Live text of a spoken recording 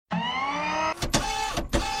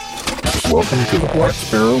Welcome to the Black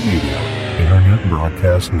Sparrow Media Internet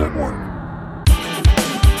Broadcast Network.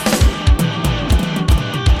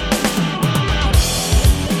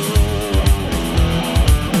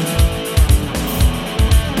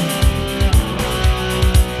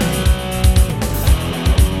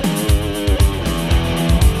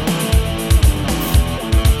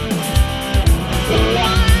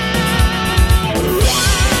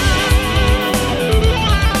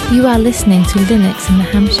 You are listening to Linux in the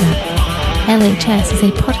Ham Shack. LHS is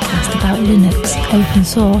a podcast about Linux, open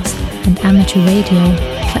source, and amateur radio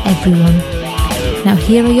for everyone. Now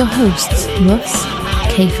here are your hosts, Russ,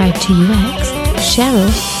 K52UX, Cheryl,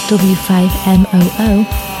 W5MOO,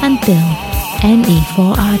 and Bill,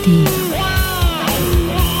 NE4RD.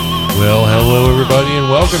 Well, hello everybody and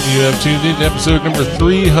welcome. You have tuned in to episode number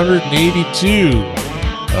 382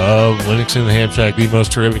 of Linux in the Ham Shack, the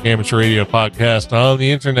most terrific amateur radio podcast on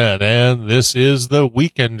the internet, and this is the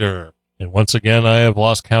Weekender. And once again, I have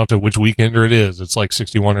lost count of which Weekender it is. It's like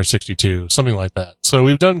 61 or 62, something like that. So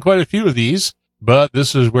we've done quite a few of these, but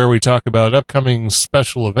this is where we talk about upcoming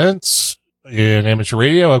special events in amateur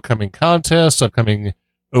radio, upcoming contests, upcoming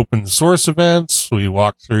open source events. We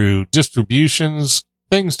walk through distributions,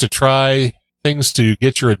 things to try, things to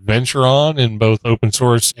get your adventure on in both open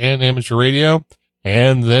source and amateur radio.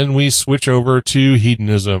 And then we switch over to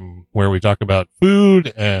hedonism, where we talk about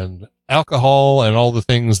food and alcohol and all the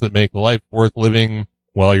things that make life worth living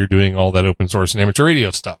while you're doing all that open source and amateur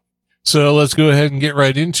radio stuff. So let's go ahead and get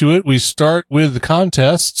right into it. We start with the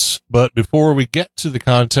contests, but before we get to the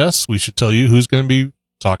contests, we should tell you who's going to be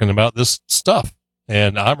talking about this stuff.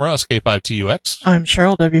 And I'm Russ, K5TUX. I'm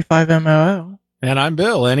Cheryl, W5MOO. And I'm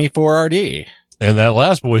Bill, NE4RD. And that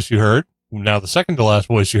last voice you heard, now the second to last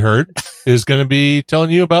voice you heard, is going to be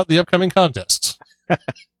telling you about the upcoming contests.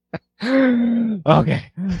 Okay.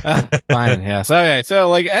 Fine. Yes. Okay. So,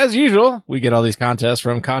 like, as usual, we get all these contests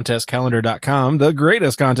from contestcalendar.com, the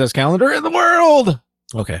greatest contest calendar in the world.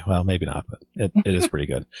 Okay. Well, maybe not, but it is pretty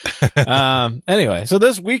good. Anyway, so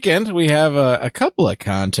this weekend we have a couple of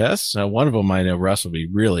contests. One of them I know Russ will be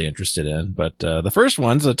really interested in, but the first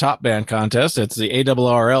one's a top band contest. It's the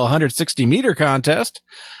ARRL 160 meter contest.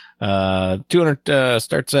 200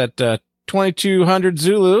 starts at 2200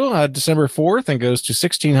 Zulu December 4th and goes to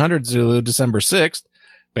 1600 Zulu December 6th.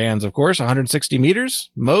 Bands, of course, 160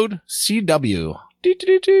 meters. Mode CW.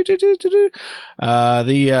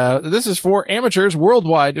 This is for amateurs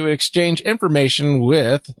worldwide to exchange information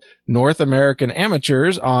with North American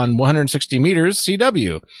amateurs on 160 meters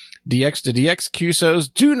CW. DX to DX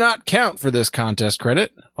QSOs do not count for this contest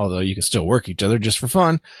credit, although you can still work each other just for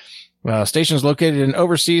fun. Stations located in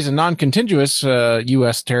overseas and non-contiguous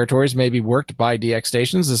U.S. territories may be worked by DX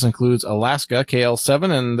stations. This includes Alaska,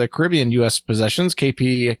 KL7, and the Caribbean U.S. possessions,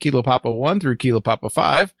 KP Kilo Papa 1 through Kilo Papa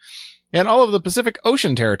 5, and all of the Pacific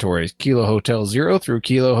Ocean territories, Kilo Hotel 0 through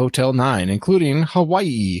Kilo Hotel 9, including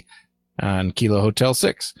Hawaii and Kilo Hotel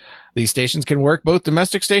 6. These stations can work both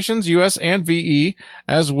domestic stations, U.S. and VE,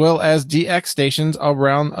 as well as DX stations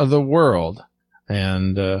around the world.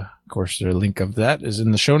 And, of course, the link of that is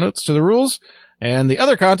in the show notes to the rules. And the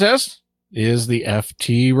other contest is the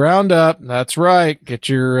FT Roundup. That's right. Get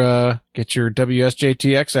your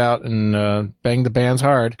WSJTX out and bang the bands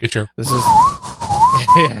hard. Get your. This is.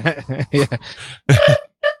 Yeah.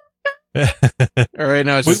 All right,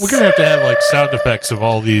 now we're gonna have to have like sound effects of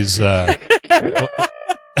all these.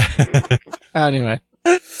 Anyway.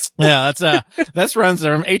 Yeah, that's runs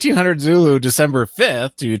from 1800 Zulu December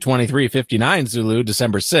 5th to 2359 Zulu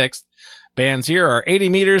December 6th. Bands here are 80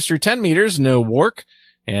 meters through 10 meters, no WARC,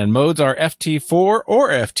 and modes are FT4 or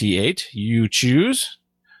FT8. You choose.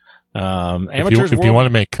 Amateurs. If you want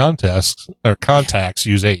to make contests or contacts,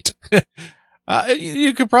 use 8.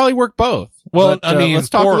 You could probably work both. Well, but, I mean, let's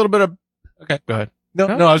talk a little bit of. Okay, go ahead. No,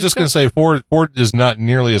 I was just going to say Ford is not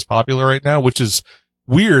nearly as popular right now, which is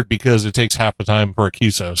weird because it takes half the time for a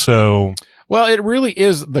QSO. So, well, it really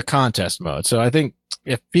is the contest mode. So I think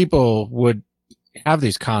if people would have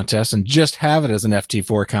these contests and just have it as an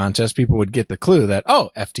FT4 contest, people would get the clue that, oh,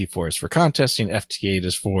 FT4 is for contesting, FT8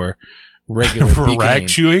 is for regular for beaconing. Rag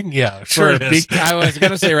chewing. Yeah, sure. I was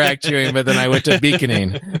going to say rag chewing, but then I went to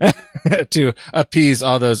beaconing to appease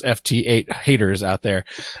all those FT8 haters out there.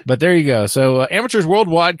 But there you go. So amateurs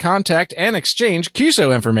worldwide contact and exchange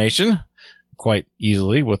QSO information quite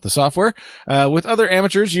easily with the software, with other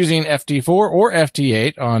amateurs using FT4 or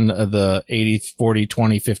FT8 on the 80, 40,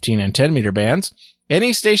 20, 15, and 10 meter bands.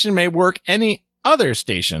 Any station may work any other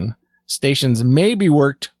station. Stations may be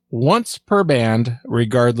worked once per band,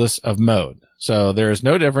 regardless of mode. So there is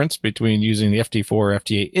no difference between using the FT4 or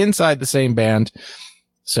FT8 inside the same band.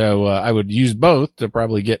 So I would use both to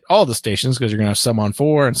probably get all the stations because you're going to have some on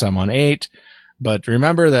 4 and some on 8. But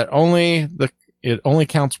remember that it only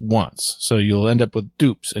counts once. So you'll end up with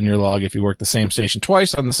dupes in your log if you work the same station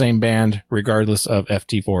twice on the same band, regardless of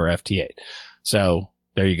FT4 or FT8. So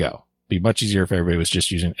there you go. Be much easier if everybody was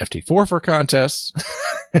just using FT4 for contests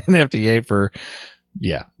and FT8 for,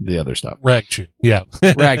 the other stuff. Rag chewing. Yeah.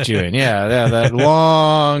 Rag chewing. Yeah. That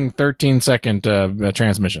long 13-second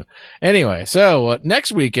transmission. Anyway, so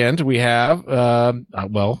next weekend we have,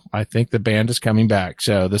 I think the band is coming back.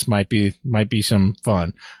 So this might be some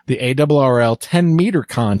fun. The ARRL 10 meter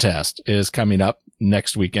contest is coming up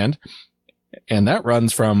next weekend. And that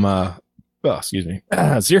runs from, 0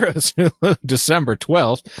 Zulu December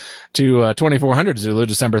 12th to 2400 Zulu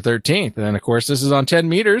December 13th. And then, of course, this is on 10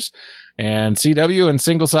 meters. And CW and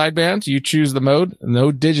single sideband, you choose the mode,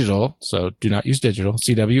 no digital. So do not use digital,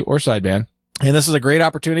 CW or sideband. And this is a great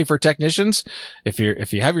opportunity for technicians. If you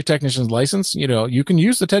have your technician's license, you can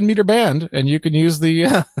use the 10 meter band and you can use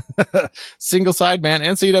the single sideband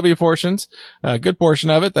and CW portions, a good portion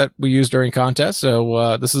of it that we use during contests.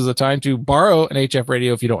 So this is a time to borrow an HF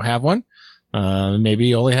radio if you don't have one. Maybe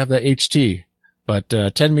you only have the HT. But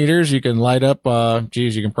 10 meters, you can light up.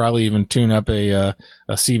 You can probably even tune up a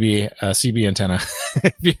CB antenna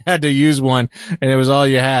if you had to use one and it was all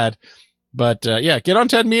you had. But get on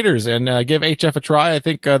 10 meters and give HF a try. I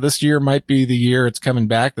think this year might be the year it's coming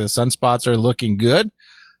back. The sunspots are looking good.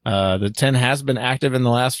 The 10 has been active in the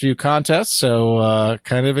last few contests, so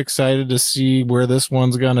kind of excited to see where this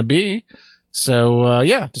one's going to be. So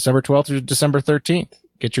December 12th through December 13th.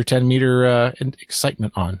 Get your 10 meter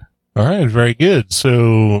excitement on. All right, very good.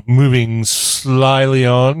 So moving slyly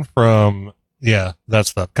on from,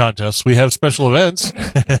 that's the contest. We have special events.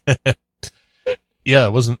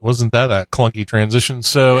 Wasn't that a clunky transition?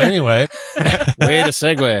 So anyway. Way to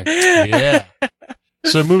segue. Yeah.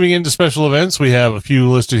 So moving into special events, we have a few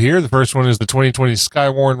listed here. The first one is the 2020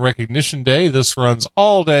 Skywarn Recognition Day. This runs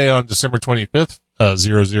all day on December 25th, 0000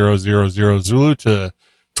 Zulu to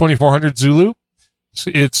 2400 Zulu.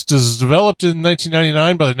 It's developed in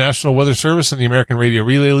 1999 by the National Weather Service and the American Radio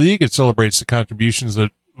Relay League. It celebrates the contributions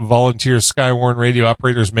that volunteer Skywarn radio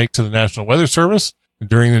operators make to the National Weather Service.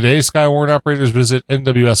 During the day, Skywarn operators visit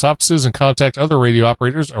NWS offices and contact other radio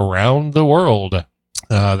operators around the world.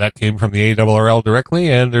 That came from the ARRL directly,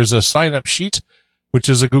 and there's a sign-up sheet, which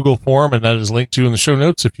is a Google form, and that is linked to in the show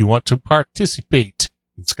notes if you want to participate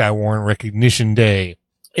in Skywarn Recognition Day.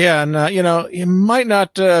 Yeah, and, you might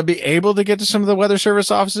not be able to get to some of the Weather Service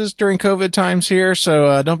offices during COVID times here,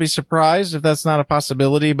 so don't be surprised if that's not a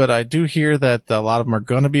possibility, but I do hear that a lot of them are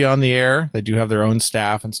going to be on the air. They do have their own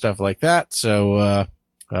staff and stuff like that, so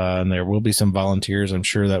and there will be some volunteers, I'm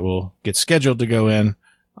sure, that will get scheduled to go in,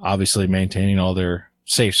 obviously maintaining all their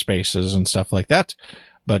safe spaces and stuff like that.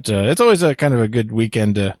 But it's always a kind of a good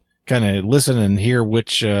weekend to kind of listen and hear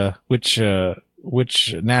which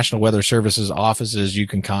National Weather Service's offices you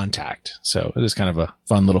can contact. So it is kind of a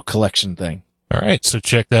fun little collection thing. All right. So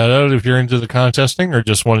check that out if you're into the contesting or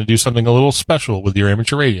just want to do something a little special with your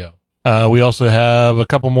amateur radio. We also have a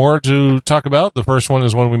couple more to talk about. The first one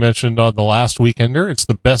is one we mentioned on the last Weekender. It's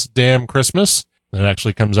the Best Damn Christmas. It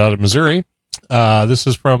actually comes out of Missouri. This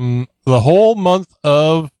is from the whole month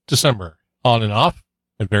of December, on and off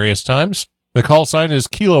at various times. The call sign is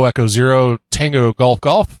Kilo Echo Zero Tango Golf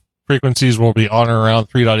Golf. Frequencies will be on or around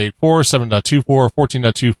 3.84, 7.24,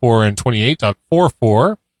 14.24, and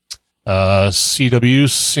 28.44. CW,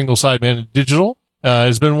 single sideband digital.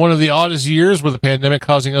 It's been one of the oddest years with the pandemic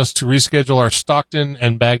causing us to reschedule our Stockton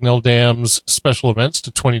and Bagnell dams special events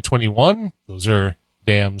to 2021. Those are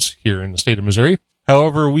dams here in the state of Missouri.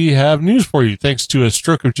 However, we have news for you. Thanks to a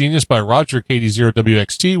stroke of genius by Roger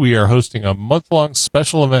KD0WXT, we are hosting a month-long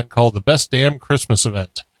special event called the Best Damn Christmas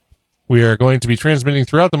Event. We are going to be transmitting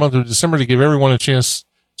throughout the month of December to give everyone a chance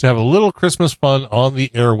to have a little Christmas fun on the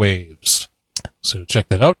airwaves. So check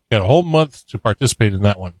that out. Got a whole month to participate in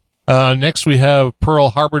that one. Next, we have Pearl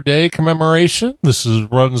Harbor Day commemoration. This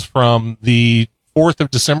runs from the 4th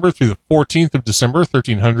of December through the 14th of December,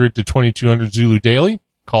 1300 to 2200 Zulu daily.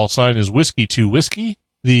 Call sign is Whiskey 2 Whiskey.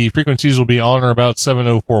 The frequencies will be on or about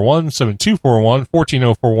 7041, 7241,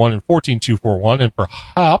 14041, and 14241, and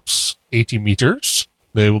perhaps 80 meters.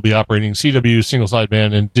 They will be operating CW, single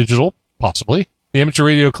sideband, and digital, possibly. The Amateur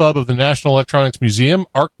Radio Club of the National Electronics Museum,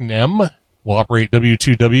 ARCNEM, will operate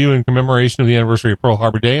W2W in commemoration of the anniversary of Pearl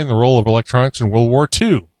Harbor Day and the role of electronics in World War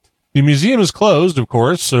II. The museum is closed, of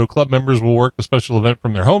course, so club members will work the special event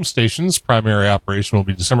from their home stations. Primary operation will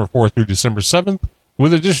be December 4th through December 7th,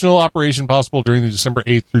 with additional operation possible during the December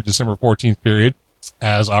 8th through December 14th period,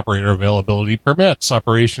 as operator availability permits.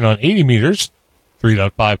 Operation on 80 meters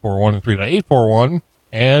 3.541 and 3.841,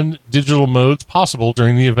 and digital modes possible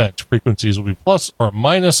during the event. Frequencies will be plus or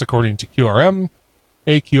minus according to QRM.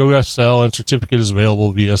 A QSL and certificate is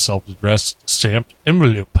available via self-addressed stamped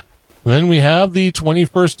envelope. Then we have the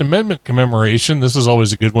 21st Amendment commemoration. This is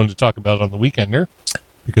always a good one to talk about on the Weekender,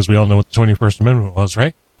 because we all know what the 21st Amendment was,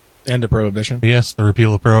 right? End of Prohibition. Yes, the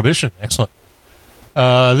repeal of Prohibition. Excellent.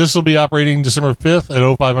 This will be operating December 5th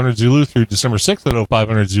at 0500 Zulu through December 6th at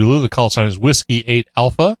 0500 Zulu. The call sign is Whiskey 8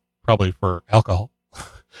 Alpha, probably for alcohol.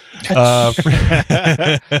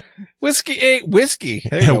 Whiskey 8 whiskey.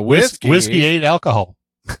 There you go. Whiskey 8 alcohol.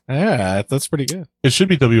 Yeah, that's pretty good. It should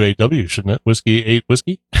be WAW, shouldn't it? Whiskey 8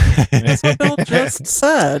 whiskey. That's what Bill just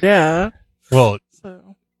said, yeah. Well,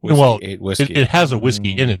 So, Whiskey 8 whiskey. it has a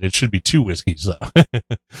whiskey in it. It should be 2 whiskeys, though.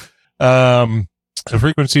 The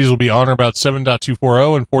frequencies will be on or about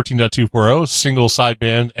 7.240 and 14.240, single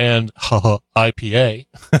sideband and IPA.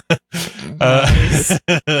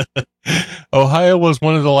 Ohio was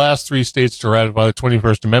one of the last 3 states to ratify the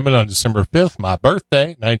 21st Amendment on December 5th, my birthday,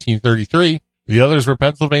 1933. The others were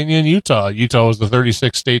Pennsylvania and Utah. Utah was the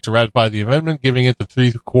 36th state to ratify the amendment, giving it the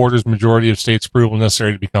 3/4 majority of states' approval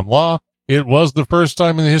necessary to become law. It was the first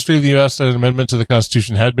time in the history of the U.S. that an amendment to the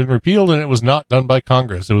Constitution had been repealed, and it was not done by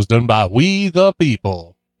Congress. It was done by we the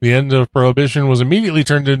people. The end of Prohibition was immediately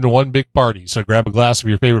turned into one big party. So grab a glass of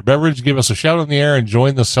your favorite beverage, give us a shout in the air, and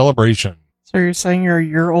join the celebration. so you're saying you're a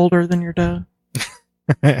year older than your dad?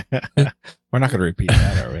 We're not going to repeat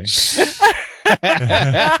that, are we?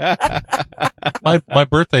 My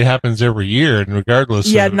birthday happens every year, and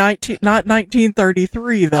regardless. Yeah, of, not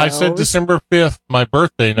 1933 though. I said December 5th, my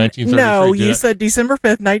birthday, 1933. No, you said December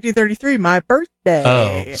 5th, 1933, my birthday.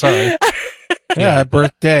 Oh, sorry. Yeah,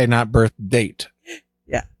 birthday, not birth date.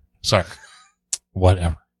 Sorry.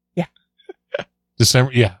 Whatever. Yeah.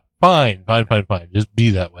 December. Yeah. Fine. Just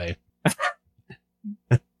be that way.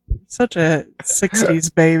 Such a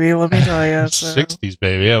 60s baby, let me tell you. So. 60s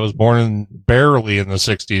baby. I was born barely in the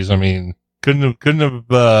 60s. I mean, couldn't have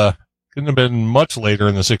been much later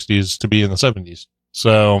in the 60s to be in the 70s.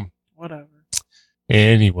 So Whatever.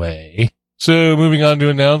 Anyway, so moving on to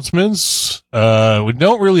announcements. We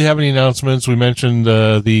don't really have any announcements. We mentioned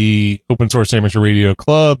the Open Source Amateur Radio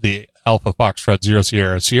Club, the Alpha Foxtrot 0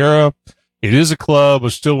 Sierra Sierra. It is a club. We're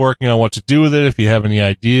still working on what to do with it. If you have any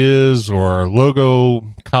ideas or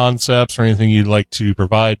logo concepts or anything you'd like to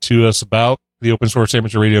provide to us about the Open Source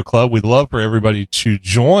Amateur Radio Club, we'd love for everybody to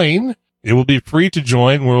join. It will be free to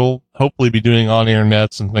join. We'll hopefully be doing on-air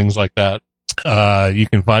nets and things like that. You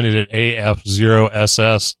can find it at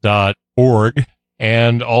af0ss.org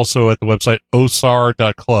and also at the website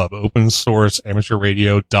osar.club, Open Source Amateur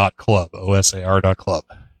Radio.club, OSAR.club.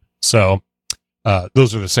 So,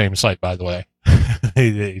 those are the same site, by the way.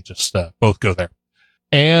 they just both go there.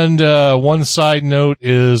 And one side note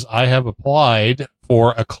is I have applied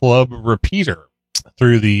for a club repeater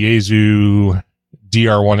through the Yaesu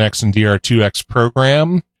DR1X and DR2X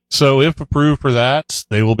program. So if approved for that,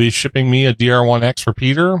 they will be shipping me a DR1X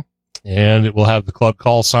repeater, and it will have the club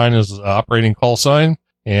call sign as the operating call sign,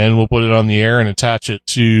 and we'll put it on the air and attach it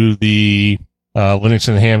to the Linux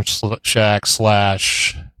in the Ham Shack /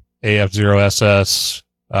 AF0SS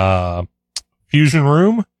Fusion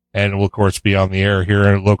Room, and it will, of course, be on the air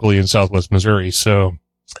here locally in Southwest Missouri. So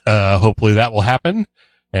hopefully that will happen,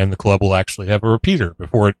 and the club will actually have a repeater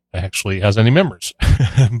before it actually has any members.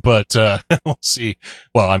 But we'll see.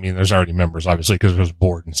 Well, I mean, there's already members, obviously, because there's a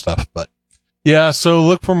board and stuff. But yeah, so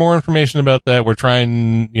look for more information about that. We're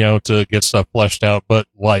trying, to get stuff fleshed out, but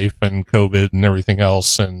life and COVID and everything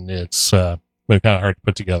else, and it's been kind of hard to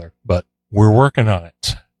put together. But we're working on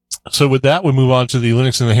it. So with that, we move on to the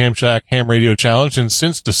Linux in the Ham Shack Ham Radio Challenge. And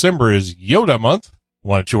since December is Yoda month,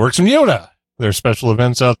 why don't you work some Yoda? There's special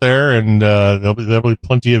events out there, and there'll be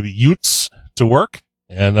plenty of Utes to work,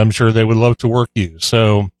 and I'm sure they would love to work you.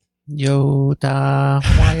 So Yoda,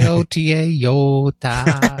 Y-O-T-A,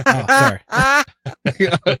 Yoda. Oh, sorry.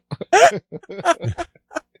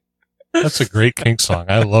 that's a great Kink song.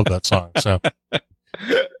 I love that song. So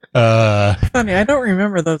Funny, I don't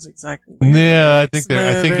remember those exactly. yeah, I think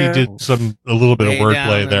he did a little bit of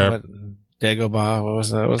wordplay there. Dagobah, what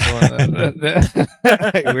was that? What was the one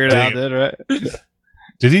that Weird Al did, right?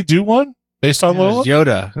 Did he do one based on Lola?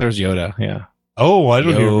 Yoda. There's Yoda, yeah. Oh, I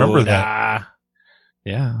don't even remember that.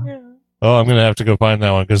 Yeah. Oh, I'm gonna have to go find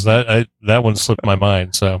that one because that one slipped my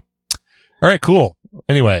mind. So, all right, cool.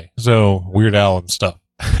 Anyway, so Weird Al and stuff.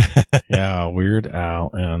 Yeah, Weird Al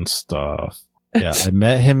and stuff. Yeah, I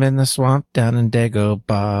met him in the swamp down in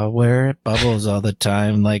Dagobah, where it bubbles all the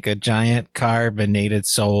time like a giant carbonated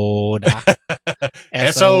soda.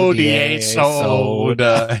 SODA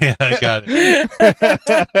soda. Yeah, I got it.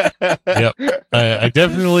 Yep. I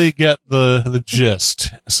definitely get the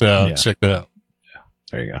gist. So Yeah. check that out.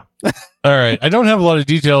 There you go. All right. I don't have a lot of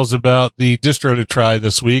details about the distro to try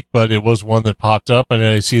this week, but it was one that popped up, and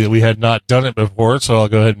I see that we had not done it before, so I'll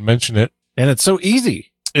go ahead and mention it. And it's so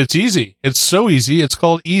easy. It's easy. It's so easy. It's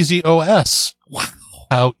called Easy OS. Wow.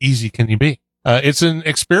 How easy can you be? It's an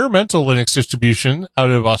experimental Linux distribution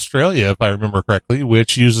out of Australia, if I remember correctly,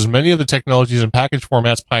 which uses many of the technologies and package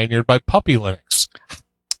formats pioneered by Puppy Linux.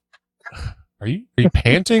 Are you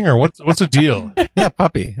panting or what's the deal? Yeah,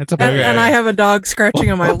 puppy. It's a puppy. And I have a dog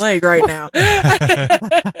scratching on my leg right now.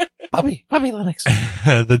 Puppy Linux.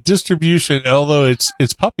 The distribution, although it's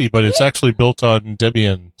Puppy, but it's actually built on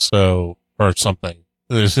Debian, or something.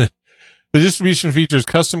 The distribution features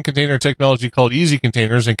custom container technology called Easy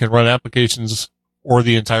Containers and can run applications or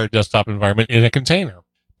the entire desktop environment in a container.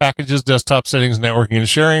 Packages, desktop settings, networking and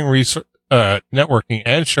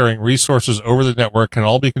sharing resources over the network can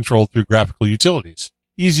all be controlled through graphical utilities.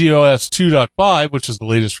 EasyOS 2.5, which is the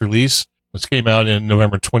latest release, which came out in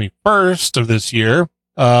November 21st of this year,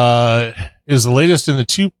 is the latest in the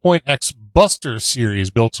 2.x Buster series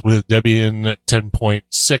built with Debian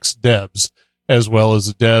 10.6 debs. As well as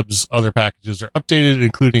the debs, other packages are updated,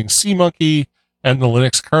 including CMonkey and the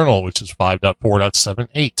Linux kernel, which is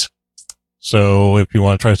 5.4.78. So if you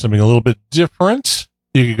want to try something a little bit different,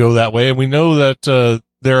 you could go that way. And we know that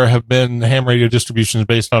there have been ham radio distributions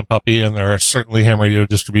based on Puppy, and there are certainly ham radio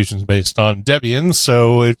distributions based on Debian.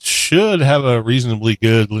 So it should have a reasonably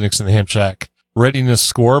good Linux in the Ham Shack readiness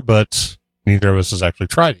score, but neither of us has actually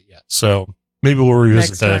tried it yet. So maybe we'll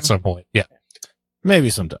revisit that at some point. Yeah. Maybe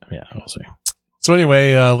sometime. Yeah, we'll see. So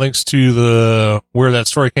anyway, links to where that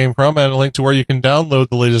story came from and a link to where you can download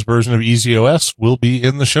the latest version of EasyOS will be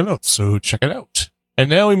in the show notes. So check it out. And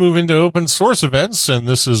now we move into open source events, and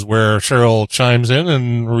this is where Cheryl chimes in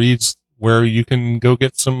and reads where you can go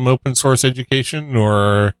get some open source education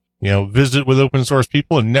or, visit with open source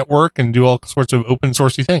people and network and do all sorts of open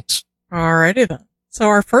sourcey things. Alrighty then. So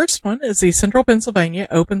our first one is the Central Pennsylvania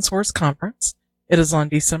Open Source Conference. It is on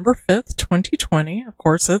December 5th, 2020. Of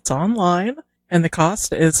course, it's online. And the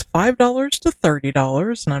cost is $5 to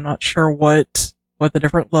 $30, and I'm not sure what the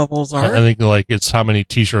different levels are. I think it's how many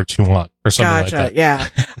t-shirts you want or something like that. Yeah.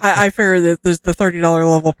 I figure that the $30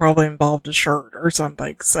 level probably involved a shirt or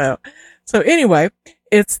something. So anyway,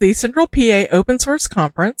 it's the Central PA Open Source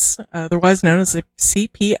Conference, otherwise known as the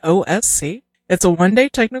CPOSC. It's a one-day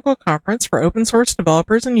technical conference for open source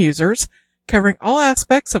developers and users, covering all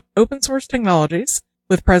aspects of open source technologies,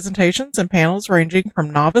 with presentations and panels ranging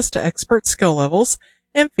from novice to expert skill levels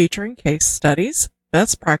and featuring case studies,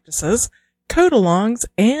 best practices, code-alongs,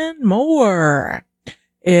 and more.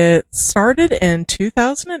 It started in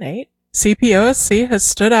 2008. CPOSC has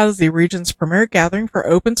stood out as the region's premier gathering for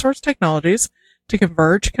open source technologies to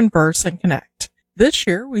converge, converse, and connect. This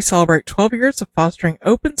year, we celebrate 12 years of fostering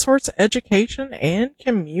open source education and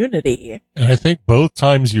community. And I think both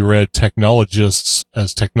times you read technologists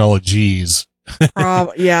as technologies.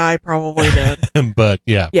 Yeah, I probably did. But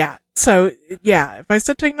yeah. Yeah. So, yeah, if I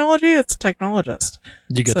said technology, it's a technologist.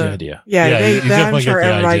 You get the idea. Yeah, you I'm sure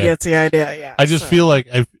everybody gets the idea. Yeah. I just feel like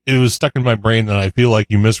it was stuck in my brain, and I feel like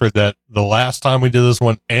you misread that the last time we did this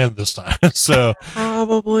one and this time. So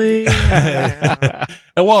probably. Yeah.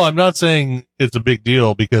 And while I'm not saying it's a big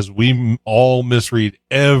deal because we all misread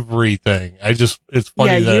everything, it's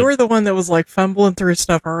funny. Yeah, you were the one that was fumbling through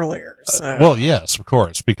stuff earlier. So. Well, yes, of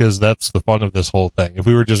course, because that's the fun of this whole thing. If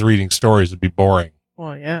we were just reading stories, it'd be boring.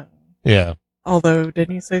 Well, yeah. Yeah. Although,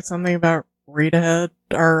 didn't you say something about read ahead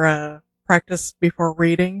or practice before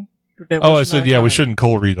reading? I said, we shouldn't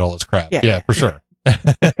cold read all this crap. Yeah, for sure.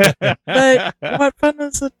 But what fun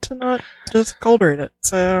is it to not just cold read it?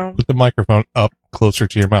 So put the microphone up closer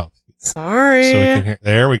to your mouth. Sorry. So we can hear.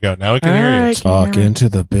 There we go. Now we can hear you. Talk into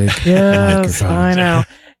the big yes, microphone. I know.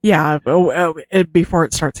 Yeah, before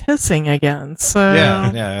it starts hissing again. So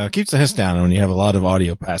yeah, it keeps the hiss down when you have a lot of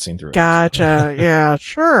audio passing through. Gotcha. Yeah,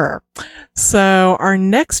 sure. So our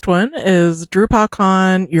next one is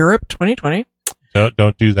DrupalCon Europe 2020.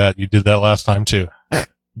 Don't do that. You did that last time too.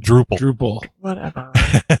 Drupal. Whatever.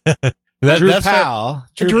 Drupal.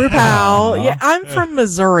 Yeah, I'm from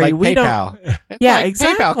Missouri. Like we PayPal. don't. Yeah,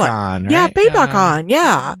 exactly. PayPal-con, right? Yeah, PayPal-con.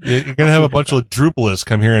 Yeah. You're gonna have a bunch of Drupalists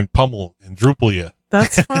come here and pummel and Drupal you.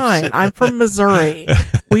 That's fine. I'm from Missouri.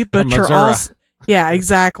 We butcher all. Yeah,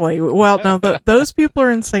 exactly. Well, no, those people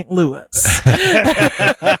are in St. Louis.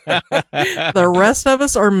 The rest of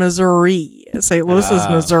us are Missouri. St. Louis is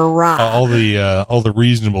Missouri. All the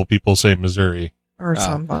reasonable people say Missouri. Or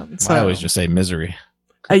something. I always just say misery.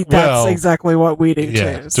 That's exactly what we do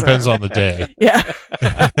too. Depends on the day. Yeah.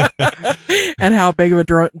 And how big of a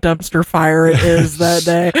dumpster fire it is that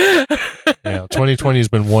day. Yeah, 2020 has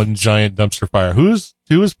been one giant dumpster fire. Who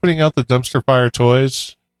was putting out the dumpster fire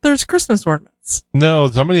toys? There's Christmas ornaments. No,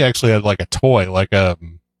 somebody actually had like a toy, like I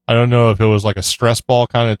don't know if it was like a stress ball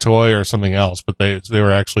kind of toy or something else, but they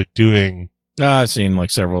were actually doing. I've seen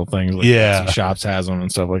like several things. Like Etsy shops has them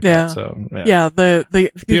and stuff like that. So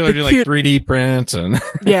the people are doing like 3D prints and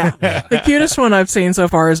the cutest one I've seen so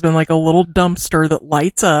far has been like a little dumpster that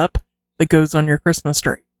lights up that goes on your Christmas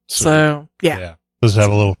tree. Sweet. So yeah. Does it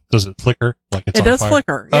have does it flicker like it's it on does fire?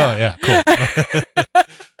 flicker? Yeah. Oh yeah, cool.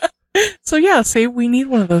 So yeah, see, we need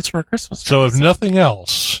one of those for Christmas. So if nothing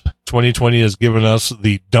else, 2020 has given us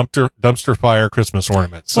the dumpster fire Christmas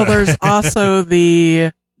ornaments. Well, there's also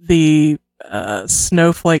the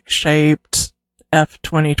snowflake shaped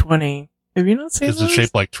F2020. Have you not seen Is those? it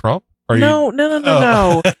shaped like Trump? No.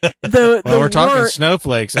 We're talking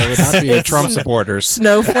snowflakes. I would not be a Trump supporters.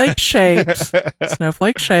 Snowflake shaped,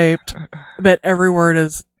 but every word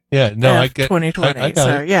is I get 2020. I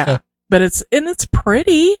got it. But it's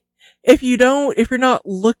pretty. If you're not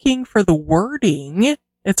looking for the wording,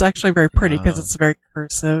 it's actually very pretty because it's very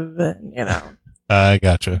cursive and I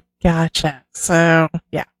gotcha. So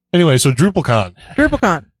yeah. Anyway, so DrupalCon.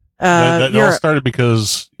 That all started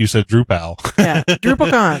because you said Drupal. Yeah,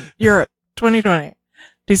 DrupalCon Europe 2020,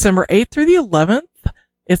 December 8th through the 11th.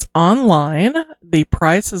 It's online. The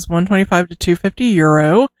price is €125 to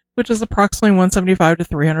 €250, which is approximately $175 to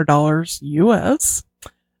 $300 US.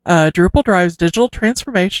 Drupal drives digital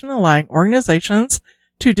transformation, allowing organizations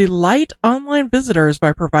to delight online visitors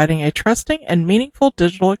by providing a trusting and meaningful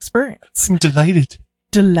digital experience. I'm delighted.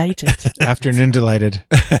 Afternoon delighted.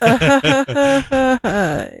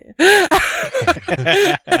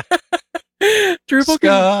 Drupal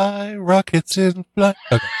Sky rockets in flight.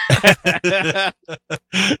 Okay.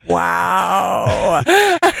 Wow.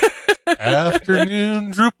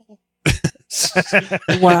 Afternoon Drupal.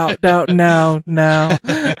 Wow. No.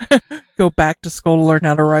 Go back to school to learn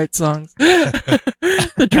how to write songs.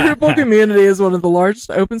 The Drupal community is one of the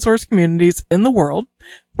largest open source communities in the world,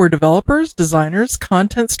 where developers, designers,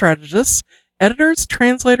 content strategists, editors,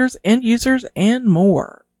 translators, end users, and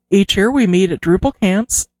more. Each year we meet at Drupal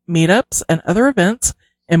camps, meetups, and other events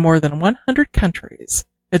in more than 100 countries.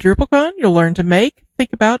 At DrupalCon, you'll learn to make,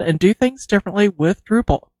 think about, and do things differently with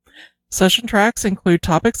Drupal. Session tracks include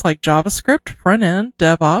topics like JavaScript, front-end,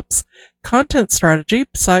 DevOps, content strategy,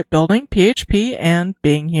 site building, PHP, and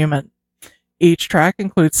being human. Each track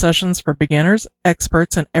includes sessions for beginners,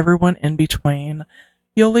 experts, and everyone in between.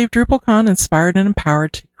 You'll leave DrupalCon inspired and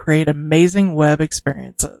empowered to create amazing web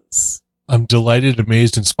experiences. I'm delighted,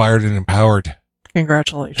 amazed, inspired, and empowered.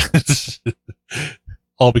 Congratulations.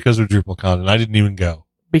 All because of DrupalCon, and I didn't even go.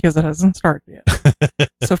 Because it hasn't started yet.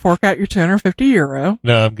 So fork out your €250.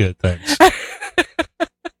 No, I'm good, thanks.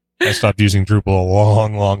 I stopped using Drupal a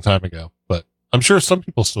long, long time ago, but I'm sure some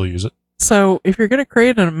people still use it. So if you're going to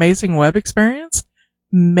create an amazing web experience,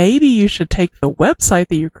 maybe you should take the website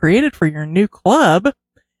that you created for your new club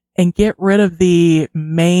and get rid of the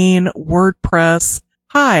main WordPress,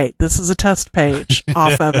 hi, this is a test page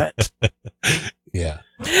off of it. Yeah.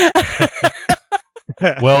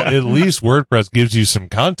 Well, at least WordPress gives you some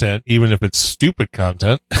content, even if it's stupid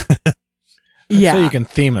content. Yeah. So you can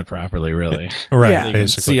theme it properly, really. Right. Yeah. You can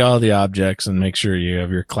Basically. see all the objects and make sure you have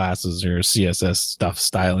your classes, your CSS stuff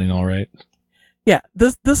styling all right. Yeah.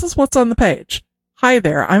 This is what's on the page. Hi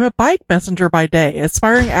there, I'm a bike messenger by day,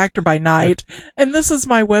 aspiring actor by night, and this is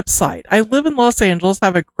my website. I live in Los Angeles,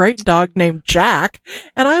 have a great dog named Jack,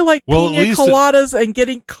 and I like pina coladas and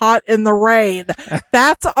getting caught in the rain.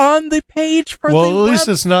 That's on the page for at least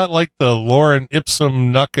it's not like the Lorem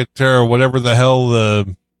Ipsum Nugget or whatever the hell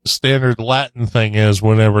the standard Latin thing is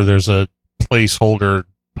whenever there's a placeholder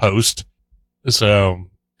post.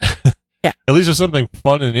 So... Yeah. At least it's something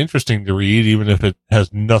fun and interesting to read, even if it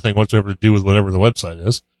has nothing whatsoever to do with whatever the website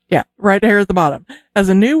is. Yeah, right here at the bottom. As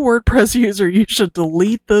a new WordPress user, you should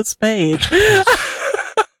delete this page.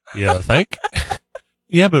 Yeah, think.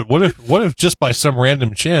 Yeah, but what if just by some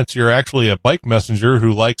random chance you're actually a bike messenger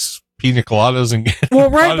who likes pina coladas and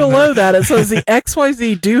well, right below that it says the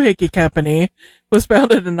XYZ Doohickey Company was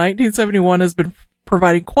founded in 1971, has been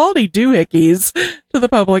providing quality doohickeys to the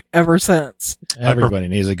public ever since. Everybody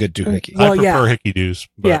needs a good doohickey. I prefer hickey doos.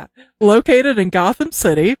 But. Yeah. Located in Gotham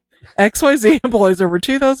City, XYZ employs over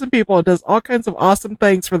 2,000 people and does all kinds of awesome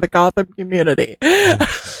things for the Gotham community.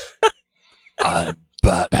 I'm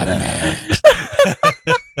Batman.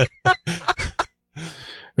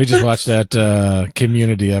 We just watched that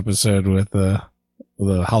Community episode with the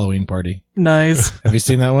Halloween party. Nice. Have you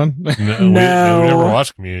seen that one? No, No. we never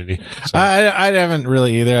watched Community. So. I haven't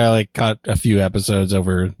really either. I like caught a few episodes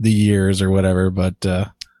over the years or whatever, but that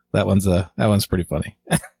one's pretty funny.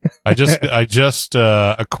 I just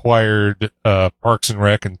acquired Parks and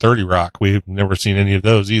Rec and 30 Rock. We've never seen any of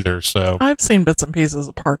those either. So I've seen bits and pieces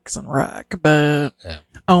of Parks and Rec, but Yeah.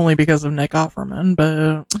 only because of Nick Offerman.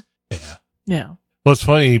 But yeah. Well, it's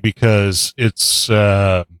funny because it's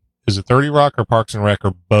is it 30 Rock or Parks and Rec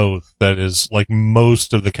or both that is like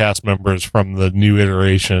most of the cast members from the new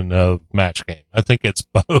iteration of Match Game. I think it's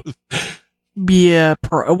both. Yeah.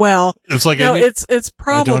 Well, It's like no, it's I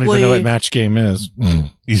probably. don't even know what Match Game is.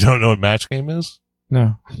 you don't know what Match Game is?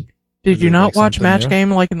 No, Did Is you it not like watch something Match new?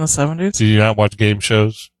 Game like in the 70s? Do you not watch game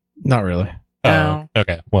shows? not really. No.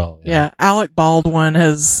 Okay. Well, Yeah, Alec Baldwin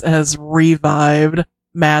has revived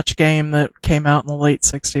Match Game that came out in the late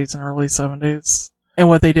 60s and early 70s. And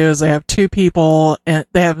what they do is they have two people, and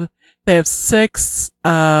they have six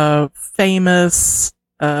famous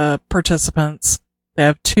participants. They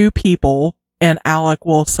have two people, and Alec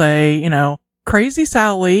will say, Crazy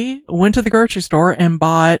Sally went to the grocery store and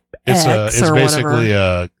bought X it's or basically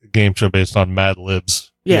whatever. a game show based on Mad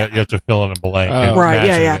Libs. Yeah. You have to fill in a blank. Oh. and Right,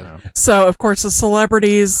 yeah, imagine yeah. it. So, of course, the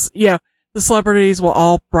celebrities will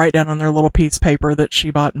all write down on their little piece of paper that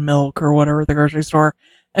she bought milk or whatever at the grocery store.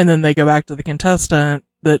 And then they go back to the contestant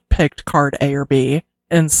that picked card A or B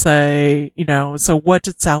and say, so what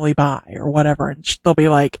did Sally buy or whatever? And they'll be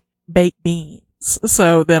like, baked beans.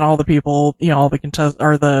 So then all the people, all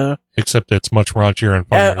the Except it's much raunchier and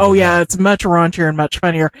funnier. oh than yeah, that. it's much raunchier and much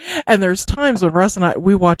funnier. And there's times when Russ and I,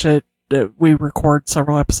 we watch it, we record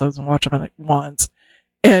several episodes and watch them at once.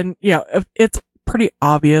 And, it's pretty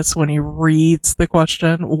obvious when he reads the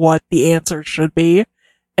question what the answer should be.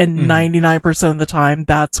 And 99% of the time,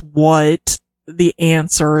 that's what the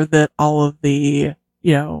answer that all of the,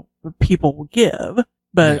 people will give.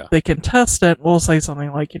 But the contestant will say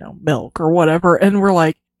something like, milk or whatever. And we're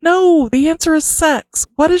like, no, the answer is sex.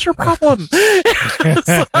 What is your problem?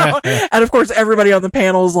 And of course, everybody on the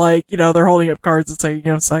panel is like, they're holding up cards and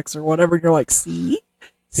saying, sex or whatever. And you're like, see?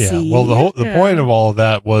 Yeah. See? Well, the point of all of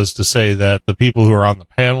that was to say that the people who are on the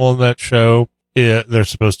panel in that show, they're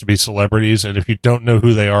supposed to be celebrities. And if you don't know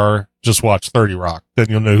who they are, just watch 30 Rock. Then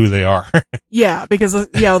you'll know who they are. Yeah, because,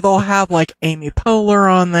 they'll have like Amy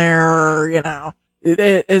Poehler on there,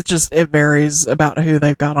 it varies about who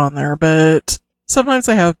they've got on there, but sometimes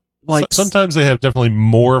they have Sometimes they have definitely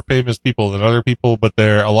more famous people than other people, but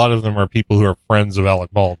a lot of them are people who are friends of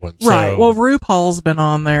Alec Baldwin. So, right. Well, RuPaul's been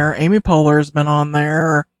on there. Amy Poehler's been on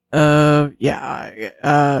there.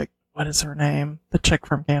 What is her name? The chick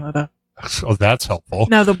from Canada. oh, that's helpful.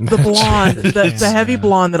 No, the blonde, the heavy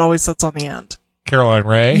blonde that always sits on the end. Caroline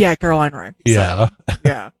Ray. Yeah, Caroline Ray. Yeah.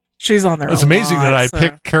 Yeah. She's on there. It's a amazing lot, that I so-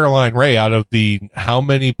 picked Caroline Ray out of how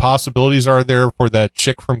many possibilities are there for that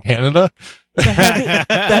chick from Canada? the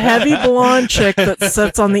heavy blonde chick that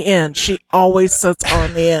sits on the end. She always sits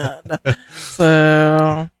on the end.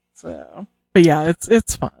 So, but yeah,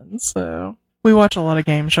 it's fun. So we watch a lot of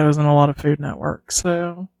game shows and a lot of Food Network.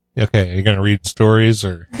 So Okay, are you going to read stories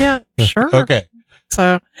or? yeah, sure. Okay.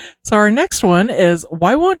 So our next one is,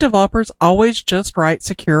 why won't developers always just write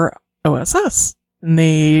secure OSS? And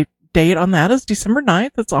the date on that is December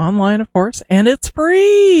 9th. It's online, of course, and it's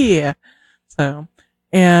free. So,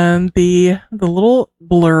 and the little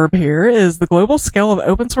blurb here is, the global scale of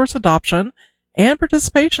open source adoption and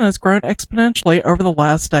participation has grown exponentially over the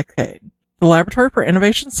last decade. The Laboratory for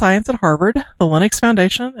Innovation Science at Harvard, the Linux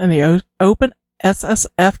Foundation, and the Open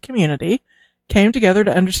SSF community came together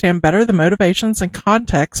to understand better the motivations and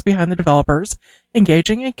context behind the developers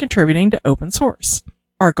engaging and contributing to open source.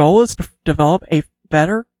 Our goal is to develop a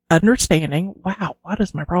better understanding, wow, what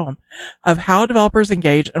is my problem, of how developers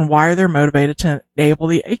engage and why they're motivated to enable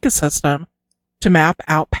the ecosystem to map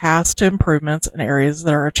out paths to improvements in areas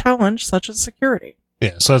that are a challenge, such as security.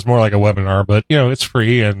 Yeah, so it's more like a webinar, but it's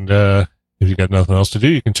free, and if you got nothing else to do,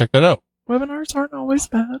 you can check that out. Webinars aren't always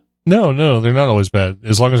bad. No, they're not always bad.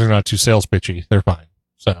 As long as they're not too sales pitchy, they're fine.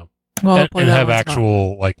 So, Well, and hopefully that have one's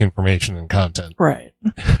actual information and content. not. Right.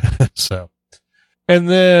 So, and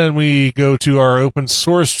then we go to our open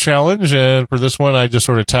source challenge. And for this one, I just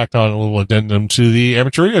sort of tacked on a little addendum to the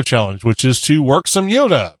amateur radio challenge, which is to work some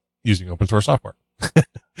Yoda using open source software.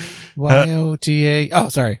 YOTA. Oh,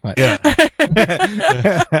 sorry. What? Yeah.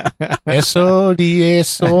 SODA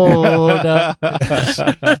soda.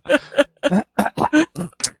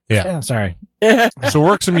 Yeah. Sorry. So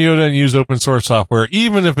work some Yoda and use open source software,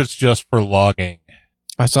 even if it's just for logging.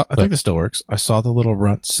 I think this still works. I saw the little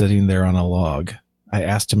runt sitting there on a log. I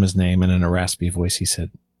asked him his name, and in a raspy voice, he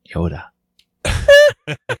said, Yoda.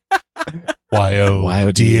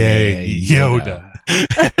 Y-O-D-A, Yoda.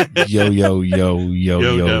 Yo, yo, yo, yo,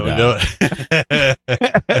 Yoda.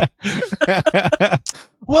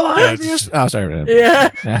 Well, I'm just... Oh, sorry. Yeah.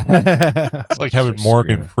 It's like having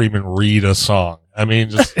Morgan Freeman read a song. I mean,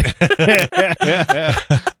 just...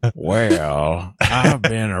 Well, I've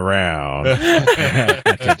been around.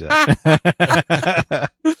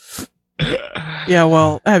 Yeah,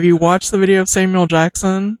 well, have you watched the video of Samuel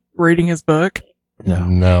Jackson reading his book?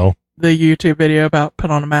 No. The YouTube video about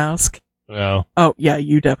Put on a Mask? No. Oh, yeah,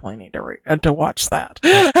 you definitely need to watch that.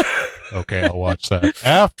 Okay, I'll watch that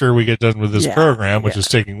after we get done with this program, which is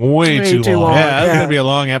taking way too long. Yeah, that's going to be a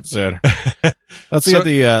long episode. Let's get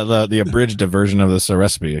the abridged version of this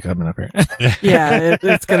recipe coming up here. Yeah,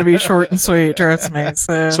 it's going to be short and sweet, trust me.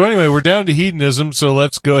 So anyway, we're down to hedonism, so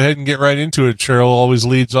let's go ahead and get right into it. Cheryl always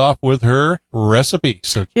leads off with her recipe.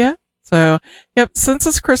 So since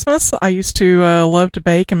it's Christmas, I used to love to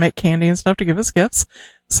bake and make candy and stuff to give as gifts.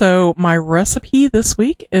 So my recipe this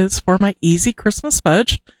week is for my easy Christmas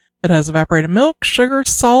fudge. It has evaporated milk, sugar,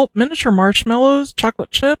 salt, miniature marshmallows,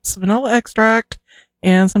 chocolate chips, vanilla extract,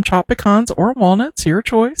 and some chopped pecans or walnuts, your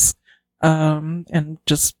choice. And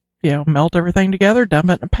just, melt everything together,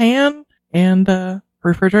 dump it in a pan, and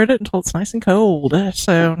refrigerate it until it's nice and cold.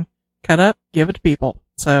 So cut up, give it to people.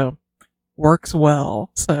 So works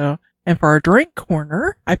well. So, and for our drink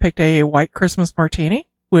corner, I picked a white Christmas martini,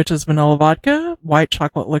 which is vanilla vodka, white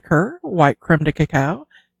chocolate liqueur, white creme de cacao,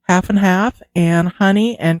 half and half, and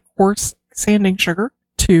honey and coarse sanding sugar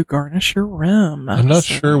to garnish your rim. I'm not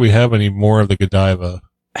sure we have any more of the Godiva.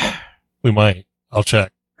 We might. I'll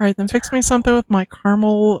check. All right, then fix me something with my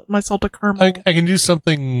salted caramel. I can do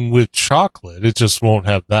something with chocolate. It just won't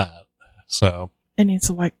have that. So it needs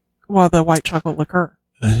the white chocolate liqueur.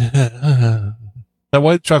 That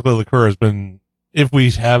white chocolate liqueur has been, if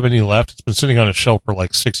we have any left, it's been sitting on a shelf for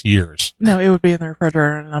like 6 years. No, it would be in the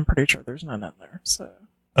refrigerator, and I'm pretty sure there's none in there. So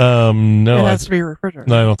no, it has to be refrigerated.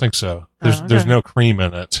 No, I don't think so. There's no cream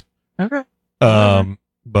in it. Okay.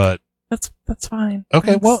 But that's fine.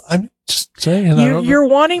 Okay. Thanks. Well, I'm just saying. You're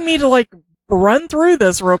wanting me to run through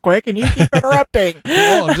this real quick, and you keep interrupting.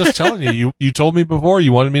 Well, I'm just telling you. You told me before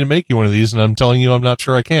you wanted me to make you one of these, and I'm telling you I'm not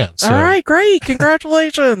sure I can. So. All right, great.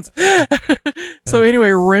 Congratulations. So anyway,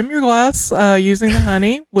 rim your glass using the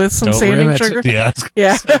honey with some sanding sugar.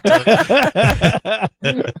 Yeah.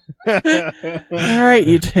 All right,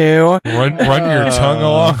 you two. Run your tongue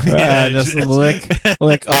along the edge. Just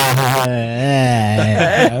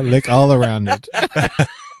lick all around it.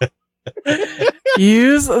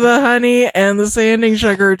 Use the honey and the sanding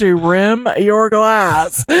sugar to rim your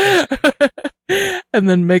glass. And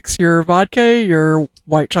then mix your vodka, your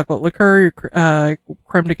white chocolate liqueur, your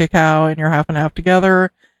creme de cacao, and your half and half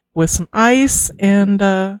together with some ice and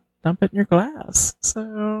dump it in your glass.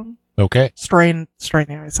 So okay. Strain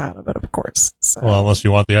the ice out of it, of course. So. Well, unless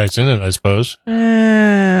you want the ice in it, I suppose.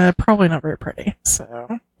 Probably not very pretty.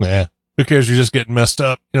 So yeah. Who cares? You're just getting messed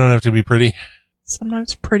up. You don't have to be pretty.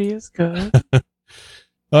 Sometimes pretty is good.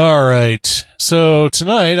 All right. So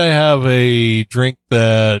tonight I have a drink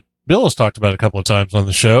that Bill has talked about a couple of times on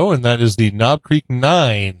the show, and that is the Knob Creek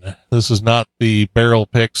 9. This is not the Barrel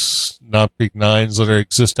Picks Knob Creek 9s that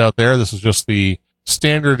exist out there. This is just the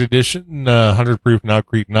standard edition 100 proof Knob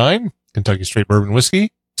Creek 9 Kentucky Straight Bourbon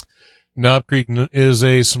Whiskey. Knob Creek is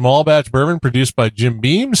a small batch bourbon produced by Jim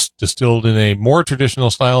Beams, distilled in a more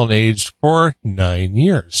traditional style and aged for 9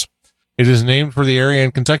 years. It is named for the area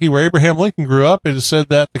in Kentucky where Abraham Lincoln grew up. It is said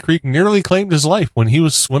that the creek nearly claimed his life when he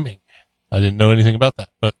was swimming. I didn't know anything about that,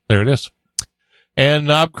 but there it is. And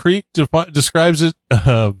Knob Creek describes it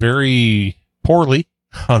very poorly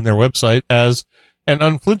on their website as an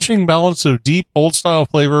unflinching balance of deep old-style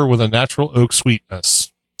flavor with a natural oak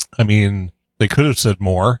sweetness. I mean, they could have said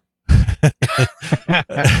more. If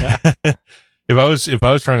I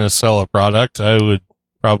was trying to sell a product, I would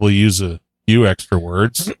probably use a few extra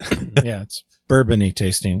words. Yeah, it's bourbony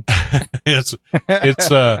tasting. It's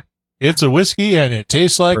a whiskey and it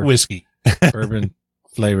tastes like whiskey. Bourbon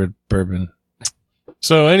flavored bourbon.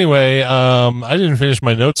 So anyway, I didn't finish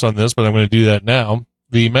my notes on this, but I'm going to do that now.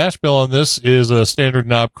 The mash bill on this is a standard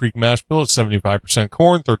Knob Creek mash bill. It's 75%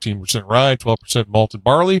 corn, 13% rye, 12% malted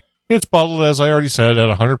barley. It's bottled, as I already said, at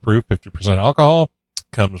 100 proof, 50% alcohol.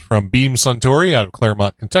 Comes from Beam Suntory out of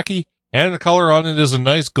Claremont, Kentucky. And the color on it is a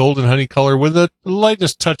nice golden honey color with the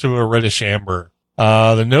lightest touch of a reddish amber.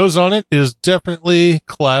 The nose on it is definitely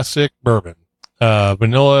classic bourbon.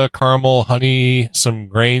 Vanilla, caramel, honey, some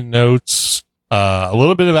grain notes, A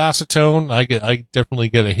little bit of acetone. I definitely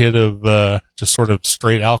get a hit of just sort of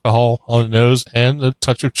straight alcohol on the nose and a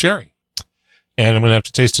touch of cherry. And I'm going to have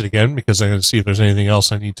to taste it again because I'm going to see if there's anything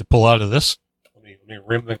else I need to pull out of this. Let me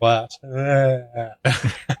rim the glass.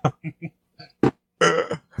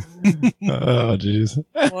 Oh, jeez.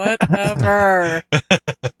 Whatever.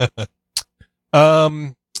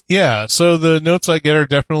 Yeah, so the notes I get are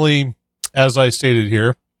definitely, as I stated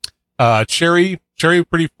here, cherry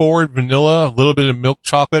pretty forward, vanilla, a little bit of milk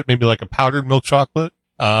chocolate, maybe like a powdered milk chocolate,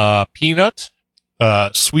 peanut,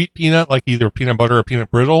 sweet peanut, like either peanut butter or peanut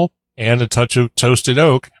brittle, and a touch of toasted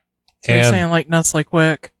oak. So you're saying like Nestle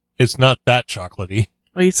Quick? It's not that chocolatey.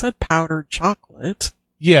 Well, you said powdered chocolate.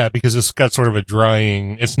 Yeah, because it's got sort of a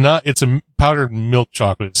drying, it's a powdered milk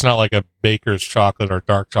chocolate. It's not like a baker's chocolate or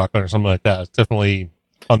dark chocolate or something like that. It's definitely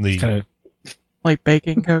on the Kind of Like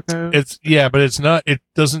baking cocoa? but it's not, it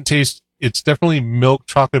doesn't taste, it's definitely milk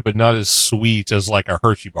chocolate, but not as sweet as like a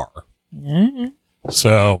Hershey bar. Yeah.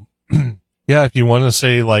 So, yeah, if you want to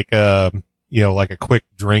say like like a quick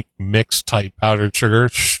drink mix type powdered sugar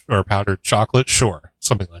or powdered chocolate, sure.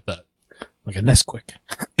 Something like that. like a Nesquik.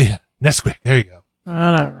 Yeah. Nesquik. There you go.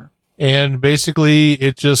 Whatever. And basically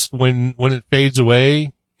it just, when it fades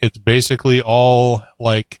away, it's basically all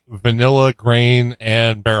like vanilla grain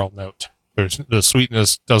and barrel note. The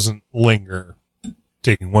sweetness doesn't linger.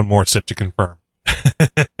 Taking one more sip to confirm.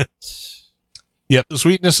 Yep, the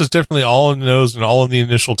sweetness is definitely all in the nose and all in the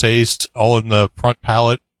initial taste, all in the front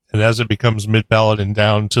palate, and as it becomes mid palate and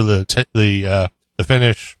down to the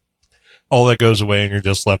finish, all that goes away, and you're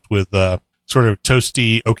just left with sort of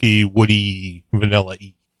toasty, oaky, woody,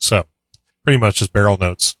 vanilla-y. So, pretty much just barrel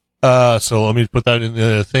notes. So let me put that in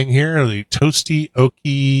the thing here: the toasty,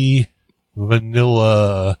 oaky,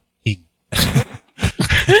 vanilla-y.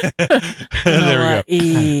 There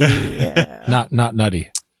we go. Yeah. Not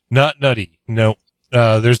nutty. Not nutty. No.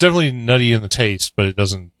 There's definitely nutty in the taste, but it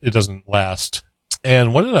doesn't last.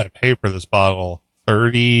 And what did I pay for this bottle?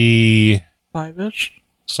 30 5-ish?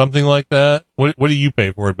 something like that. What do you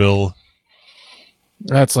pay for it, Bill?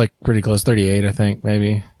 That's like pretty close. 38, I think,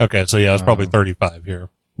 maybe. Okay, so yeah, it's probably 35 here.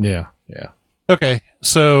 Yeah. Okay.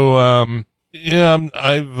 So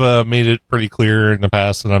I've made it pretty clear in the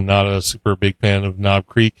past that I'm not a super big fan of Knob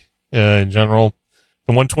Creek in general.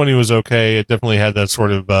 The 120 was okay. It definitely had that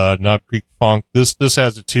sort of Knob Creek funk. This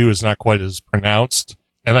has it too. It's not quite as pronounced.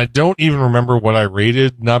 And I don't even remember what I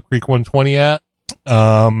rated Knob Creek 120 at.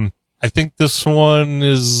 I think this one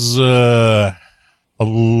is a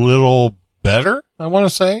little better, I want to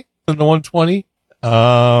say, than the 120.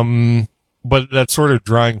 But that sort of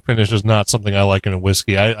drying finish is not something I like in a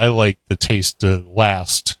whiskey. I like the taste to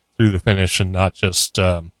last through the finish and not just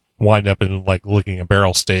wind up in like licking a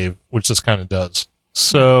barrel stave, which this kind of does.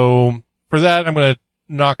 So for that, I'm going to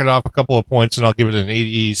knock it off a couple of points, and I'll give it an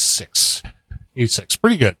 86. 86.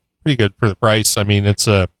 Pretty good for the price. I mean, it's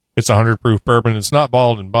a 100 proof bourbon. It's not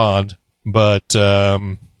bottled in bond, but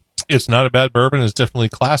it's not a bad bourbon. It's definitely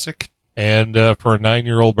classic. And for a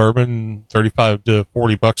 9-year-old bourbon, $35 to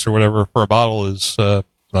 $40 or whatever for a bottle is not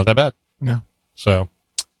that bad. No. So,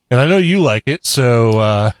 and I know you like it,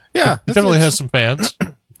 so Yeah. it definitely has some fans.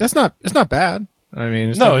 It's not bad. I mean,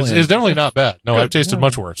 It's definitely not bad. No, Good. I've tasted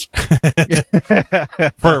much worse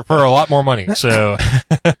for a lot more money. So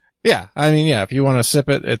Yeah, I mean, yeah, if you want to sip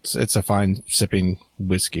it, it's a fine sipping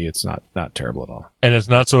whiskey. It's not terrible at all. and it's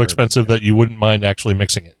not so expensive that you wouldn't mind actually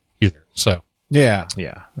mixing it either. So Yeah.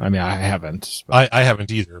 I mean, I haven't. I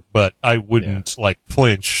haven't either, but I wouldn't like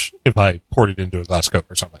flinch if I poured it into a glass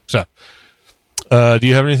Coke or something. So, do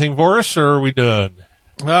you have anything for us, or are we done?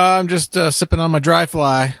 I'm just sipping on my dry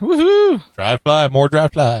fly. Woohoo! Dry fly, more dry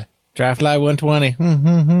fly. Dry fly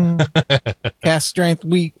 120. Cast strength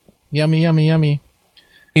wheat. Yummy.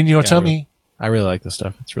 In your Yeah, tummy. I really like this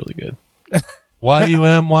stuff. It's really good.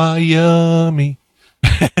 Y-U-M-Y, yummy.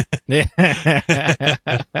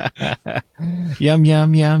 Yum,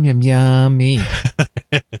 yum, yum, yum, yummy.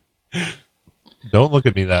 Don't look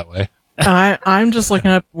at me that way. I'm just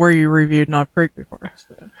looking up where you reviewed Knob Creek before.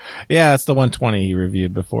 So. Yeah, it's the 120 you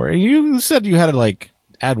reviewed before. You said you had to like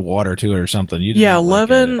add water to it or something. You didn't Yeah, like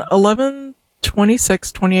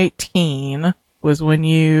 11/26/2018 was when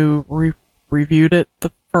you reviewed it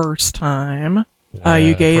the first time.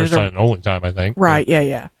 You gave first it time and only time, I think. right.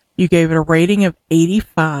 Yeah. You gave it a rating of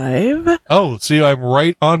 85. Oh, see, I'm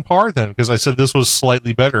right on par then, because I said this was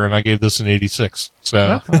slightly better, and I gave this an 86.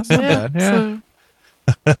 So, Oh, that's not bad. Yeah.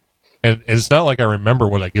 So, and it's not like I remember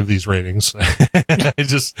when I give these ratings.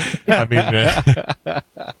 It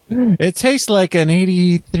tastes like an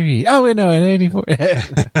 83. Oh, wait, no, an 84.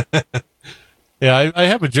 Yeah, I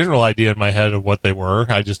have a general idea in my head of what they were.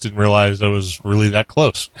 I just didn't realize I was really that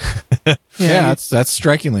close. Yeah, that's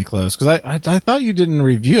strikingly close. Because I thought you didn't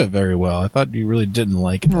review it very well. I thought you really didn't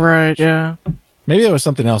like it. Right, yeah. Maybe there was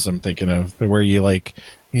something else I'm thinking of where you had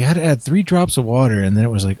to add 3 drops of water and then it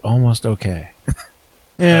was like almost okay.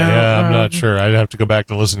 Yeah, I'm not sure. I'd have to go back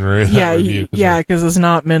to listen to that review. Because it's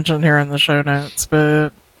not mentioned here in the show notes, but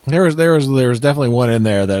there was definitely one in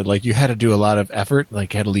there that like you had to do a lot of effort,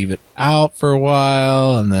 like you had to leave it out for a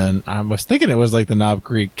while, and then I was thinking it was like the Knob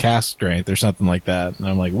Creek cast strength or something like that, and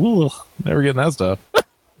I'm like, ooh, never getting that stuff.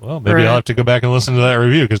 Well, maybe I'll have to go back and listen to that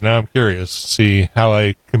review because now I'm curious, see how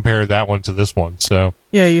I compared that one to this one. So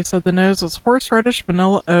yeah, you said the nose was horseradish,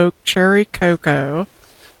 vanilla oak, cherry cocoa.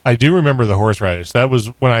 I do remember the horseradish. That was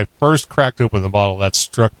when I first cracked open the bottle. That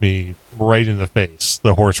struck me right in the face.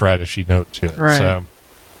 The horseradishy note to it. Right. So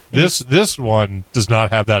this one does not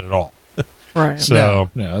have that at all. Right. So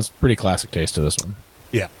yeah, that's a pretty classic taste to this one.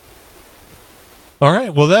 Yeah. All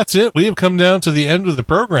right. Well, that's it. We have come down to the end of the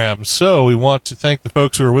program. So we want to thank the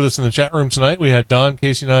folks who are with us in the chat room tonight. We had Don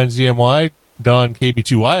KC9ZMY, Don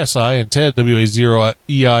KB2YSI, and Ted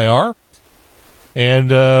WA0EIR.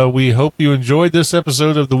 And we hope you enjoyed this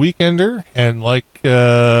episode of The Weekender. And like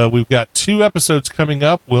we've got 2 episodes coming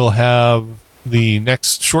up. We'll have the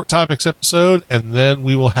next Short Topics episode, and then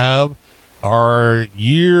we will have our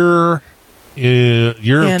year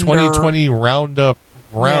 2020 roundup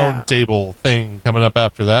roundtable thing coming up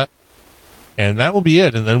after that. And that will be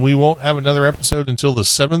it. And then we won't have another episode until the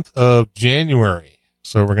 7th of January.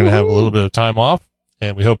 So we're going to have a little bit of time off.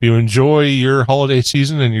 And we hope you enjoy your holiday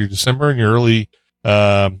season and your December and your early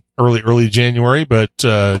January. But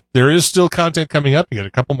there is still content coming up. You got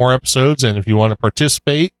a couple more episodes. And if you want to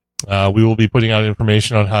participate, we will be putting out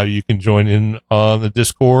information on how you can join in on the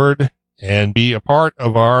Discord and be a part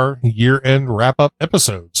of our year-end wrap-up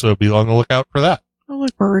episode. So be on the lookout for that. Oh,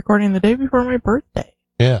 look, we're recording the day before my birthday.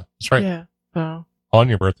 Yeah, that's right. Yeah. So on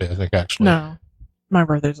your birthday, I think, actually. No, my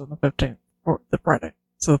birthday's on the 15th, or the Friday.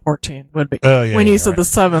 So the 14th would be. Oh, yeah. When you said right. the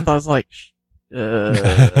 7th, I was like,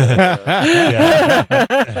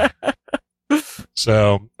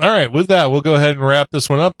 So, all right, with that, we'll go ahead and wrap this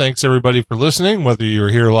one up. Thanks, everybody, for listening, whether you're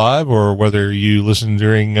here live or whether you listen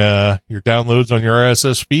during your downloads on your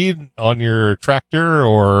RSS feed, on your tractor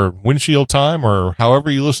or windshield time, or however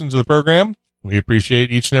you listen to the program. We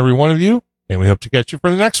appreciate each and every one of you, and we hope to catch you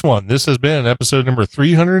for the next one. This has been episode number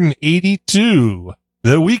 382,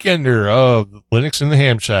 The Weekender of Linux in the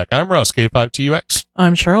Ham Shack. I'm Russ, K5TUX.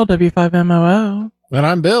 I'm Cheryl, W5MOO. And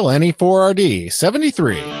I'm Bill, NE4RD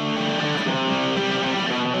 73.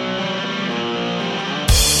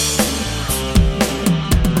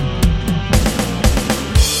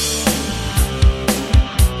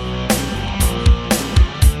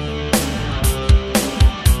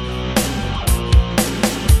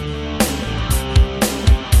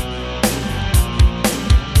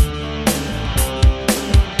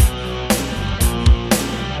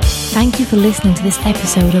 Thank you for listening to this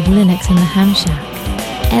episode of Linux in the Ham Shack.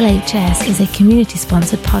 LHS is a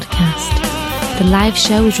community-sponsored podcast. The live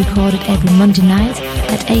show is recorded every Monday night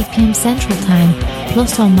at 8 p.m. Central Time,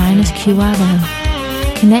 plus or minus QRL.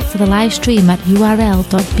 Connect to the live stream at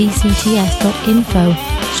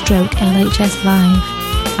url.bcts.info/LHS Live.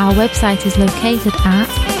 Our website is located at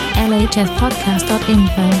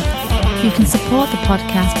lhspodcast.info. You can support the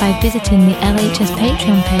podcast by visiting the LHS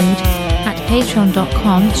Patreon page at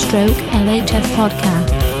patreon.com/LHS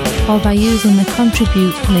podcast, or by using the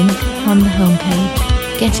contribute link on the homepage.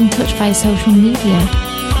 Get in touch via social media.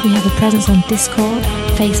 We have a presence on Discord,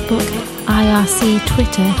 Facebook, IRC,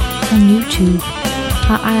 Twitter, and YouTube.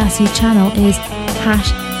 Our IRC channel is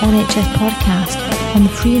 #LHS podcast on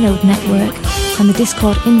the Freenode network, and the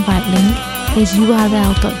Discord invite link is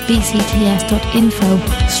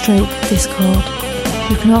url.bcts.info/Discord.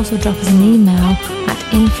 You can also drop us an email at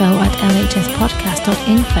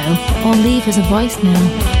info@lhspodcast.info, or leave us a voicemail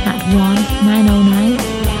at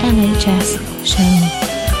 1-909-LHS-SHOW.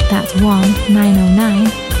 That's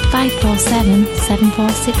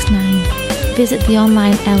 1-909-547-7469. Visit the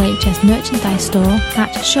online LHS merchandise store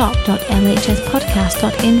at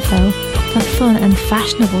shop.lhspodcast.info for fun and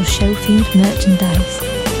fashionable show-themed merchandise.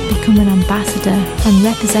 Become an ambassador and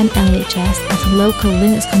represent LHS at a local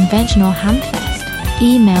Linux convention or Hamfest.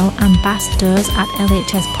 Email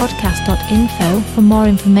ambassadors@lhspodcast.info for more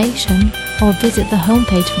information, or visit the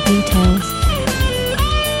homepage for details.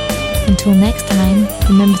 Until next time,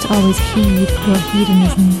 remember to always heed your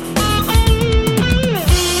hedonism.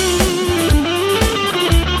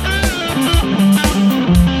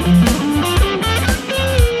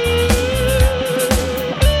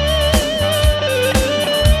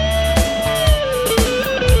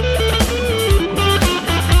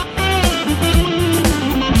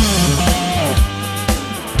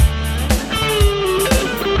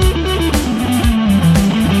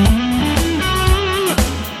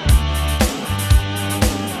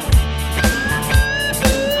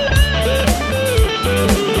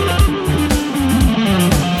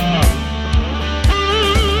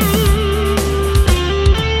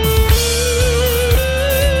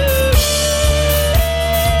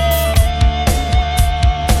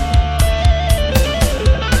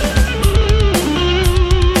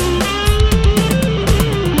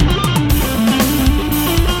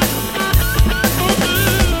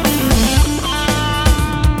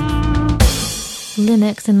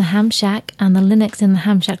 Linux in the Ham Shack and the Linux in the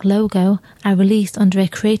Ham Shack logo are released under a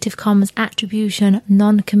Creative Commons Attribution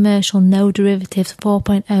Non-Commercial No Derivatives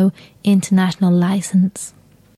 4.0 international license.